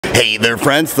Hey there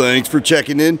friends, thanks for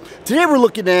checking in. Today we're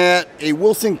looking at a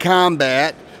Wilson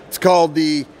Combat. It's called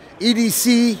the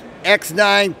EDC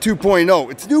X9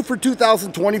 2.0. It's new for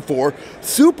 2024.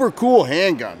 Super cool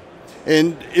handgun.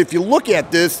 And if you look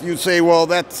at this, you say, well,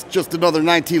 that's just another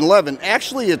 1911.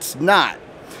 Actually, it's not.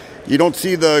 You don't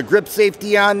see the grip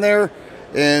safety on there,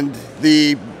 and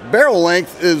the barrel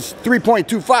length is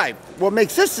 3.25. What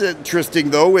makes this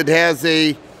interesting, though, it has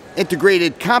a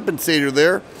integrated compensator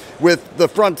there with the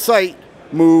front sight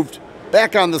moved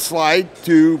back on the slide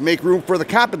to make room for the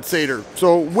compensator.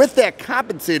 So with that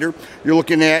compensator, you're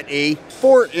looking at a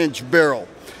 4-inch barrel.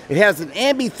 It has an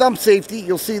ambi thumb safety.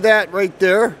 You'll see that right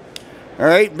there. All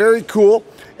right, very cool.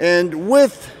 And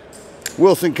with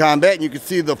Wilson Combat, you can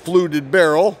see the fluted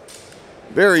barrel.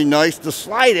 Very nice. The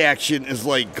slide action is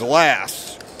like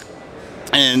glass.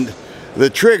 And the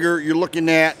trigger, you're looking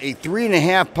at a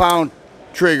 3.5 pound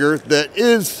trigger that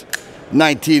is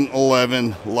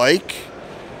 1911 like.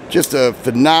 Just a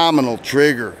phenomenal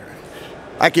trigger.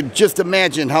 I could just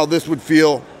imagine how this would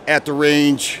feel at the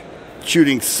range,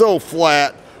 shooting so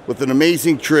flat with an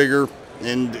amazing trigger,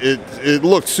 and it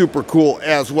looks super cool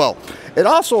as well. It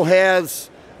also has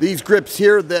these grips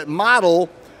here that model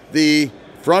the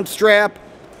front strap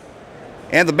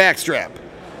and the back strap.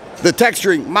 The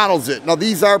texturing models it. Now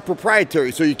these are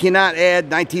proprietary, so you cannot add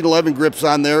 1911 grips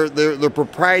on there. They're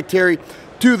proprietary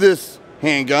to this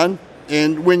handgun,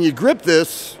 and when you grip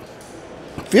this,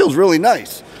 it feels really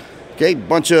nice. Okay,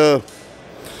 bunch of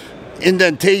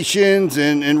indentations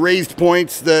and raised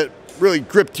points that really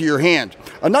grip to your hand.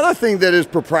 Another thing that is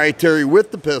proprietary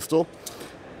with the pistol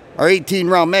are 18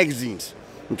 round magazines.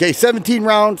 Okay, 17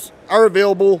 rounds are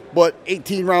available, but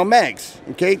 18 round mags.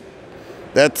 Okay,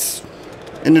 that's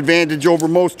an advantage over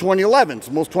most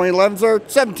 2011s. Most 2011s are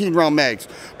 17 round mags,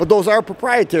 but those are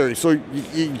proprietary, so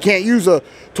you can't use a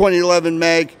 2011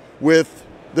 mag with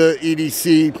the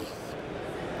EDC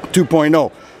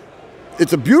 2.0.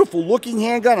 It's a beautiful looking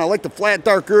handgun. I like the flat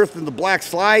dark earth and the black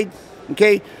slide.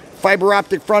 Okay, fiber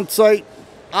optic front sight,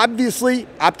 obviously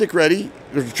optic ready.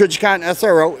 There's a Trijicon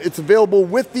SRO. It's available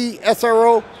with the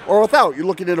SRO or without. You're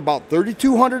looking at about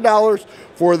 $3,200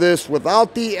 for this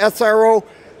without the SRO.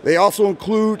 They also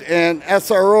include an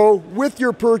SRO with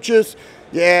your purchase.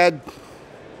 You add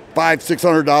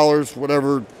 $500–600,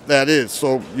 whatever that is.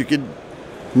 So you could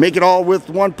make it all with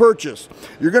one purchase.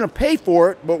 You're going to pay for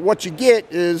it, but what you get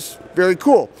is very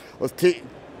cool. Let's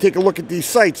take a look at these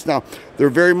sights now.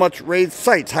 They're very much raised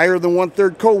sights, higher than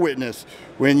 1/3 co-witness.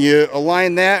 When you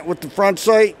align that with the front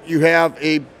sight, you have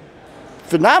a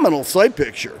phenomenal sight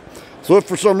picture. So if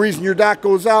for some reason your dot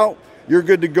goes out, you're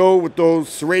good to go with those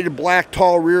serrated black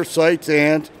tall rear sights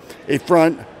and a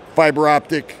front fiber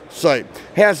optic sight.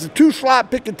 Has the 2-slot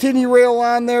Picatinny rail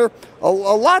on there. A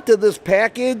lot to this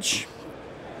package.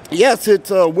 Yes,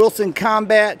 it's a Wilson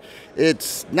Combat.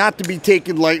 It's not to be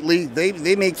taken lightly.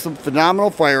 They make some phenomenal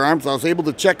firearms. I was able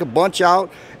to check a bunch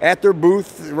out at their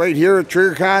booth right here at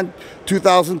TriggerCon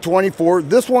 2024.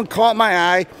 This one caught my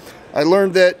eye. I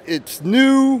learned that it's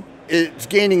new. It's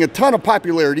gaining a ton of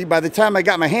popularity. By the time I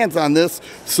got my hands on this,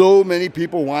 so many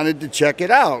people wanted to check it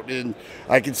out, and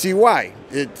I can see why.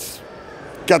 It's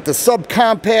got the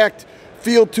subcompact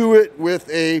feel to it with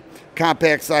a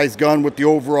compact size gun with the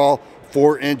overall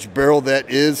 4-inch barrel that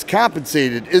is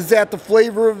compensated. Is that the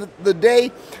flavor of the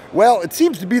day? Well, it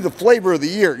seems to be the flavor of the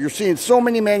year. You're seeing so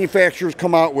many manufacturers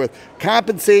come out with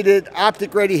compensated,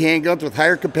 optic-ready handguns with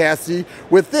higher capacity.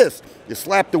 With this, you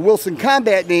slap the Wilson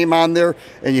Combat name on there,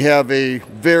 and you have a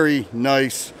very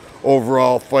nice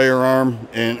overall firearm.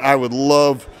 And I would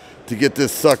love to get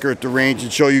this sucker at the range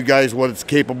and show you guys what it's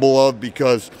capable of,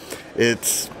 because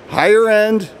it's higher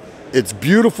end, it's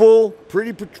beautiful,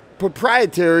 pretty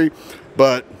proprietary,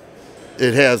 but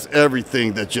it has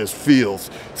everything that just feels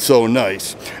so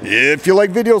nice. If you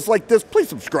like videos like this, please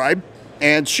subscribe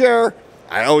and share.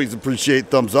 I always appreciate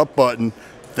thumbs up button.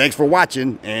 Thanks for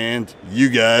watching, and you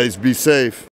guys be safe.